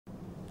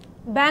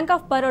Bank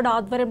of Baroda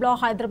ఆధ్వర్యంలో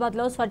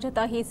హైదరాబాద్లో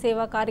స్వచ్ఛతా he సేవ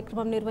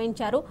కార్యక్రమం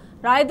నిర్వహించారు.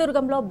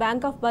 రాయదుర్గంలో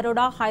bank of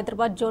Baroda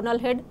Hyderabad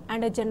zonal head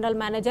and general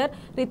manager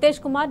Riteish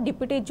Kumar,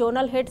 deputy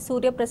zonal head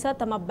Suryaprasad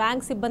తమ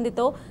బ్యాంక్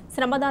సిబ్బందితో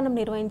శ్రమదానం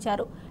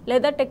నిర్వహించారు.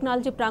 లెదర్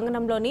టెక్నాలజీ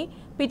ప్రాంగణంలోని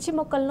పిచ్చి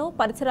మొక్కలను,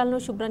 పరిసరాలను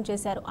శుభ్రం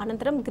చేశారు.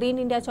 అనంతరం గ్రీన్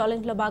ఇండియా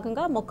ఛాలెంజ్లో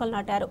భాగంగా మొక్కలు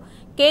నాటారు.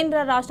 కేంద్ర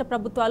రాష్ట్ర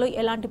ప్రభుత్వాలు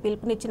ఎలాంటి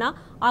పిలుపునిచ్చినా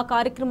ఆ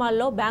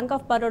కార్యక్రమాల్లో బ్యాంక్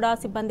ఆఫ్ బరోడా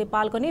సిబ్బంది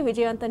పాల్గొని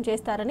విజయవంతం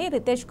చేస్తారని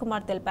రితేష్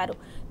కుమార్ తెలిపారు.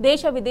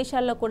 దేశ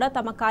విదేశాల్లో కూడా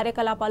తమ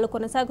కార్యకలాపాలు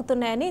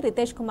కొనసాగుతున్నాయని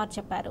రితేష్ కుమార్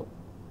చెప్పారు.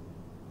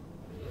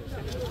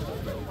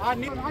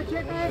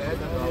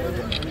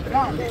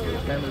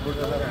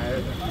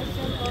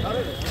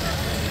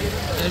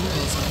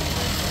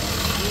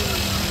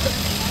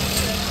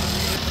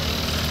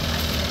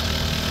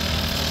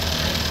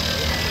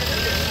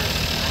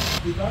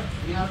 Because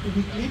we have to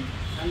be clean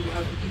and we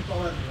have to keep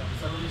our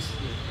service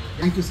clean.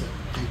 Thank you, sir.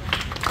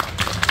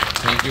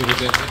 Thank you,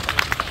 Ritesh.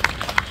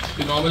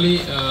 So normally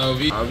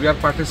we are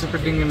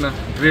participating in a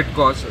great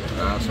cause,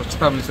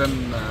 Swachhata mission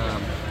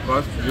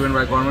cause given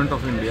by Government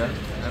of India,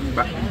 and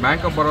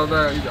Bank of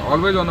Baroda is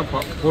always on the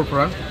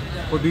forefront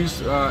for these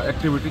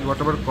activities.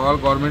 Whatever call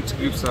government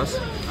gives us,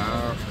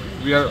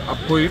 we are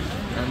up for it.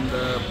 And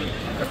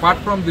apart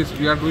from this,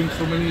 we are doing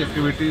so many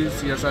activities,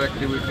 CSR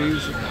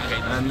activities,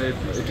 and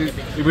it is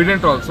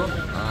evident also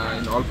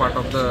in all part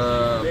of the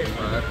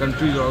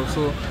countries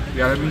also.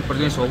 We are having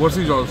presence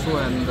overseas also,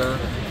 and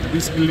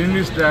this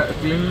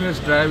cleanliness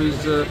drive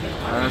is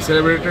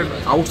celebrated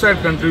outside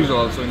countries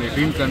also. In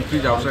 18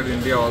 countries outside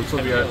India also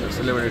we are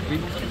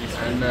celebrating,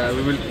 and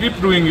we will keep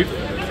doing it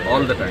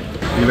all the time.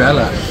 ఇవాళ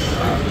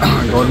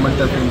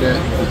government of India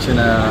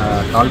ఇచ్చిన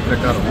call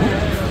ప్రకారం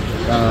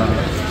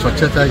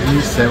స్వచ్ఛతా he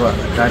సేవ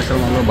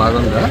కార్యక్రమంలో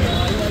భాగంగా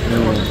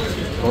మేము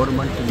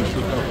government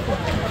institute of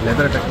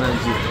leather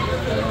technology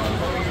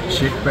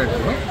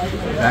షీట్పేటలో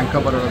bank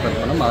of Baroda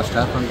తరఫున మా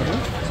staff అందరూ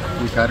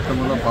ఈ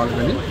కార్యక్రమంలో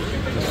పాల్గొని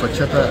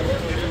స్వచ్ఛత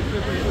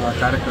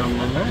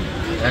కార్యక్రమంలో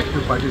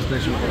యాక్టివ్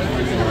పార్టిసిపేషన్ కోసం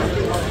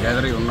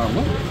గ్యాదర్ అయి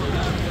ఉన్నాము.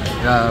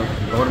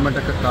 గవర్నమెంట్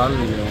యొక్క కాల్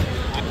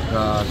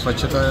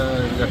స్వచ్ఛత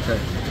యొక్క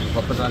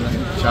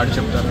గొప్పతనాన్ని చాటి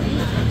చెప్తారని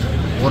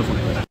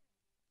కోరుకుంటున్నాను.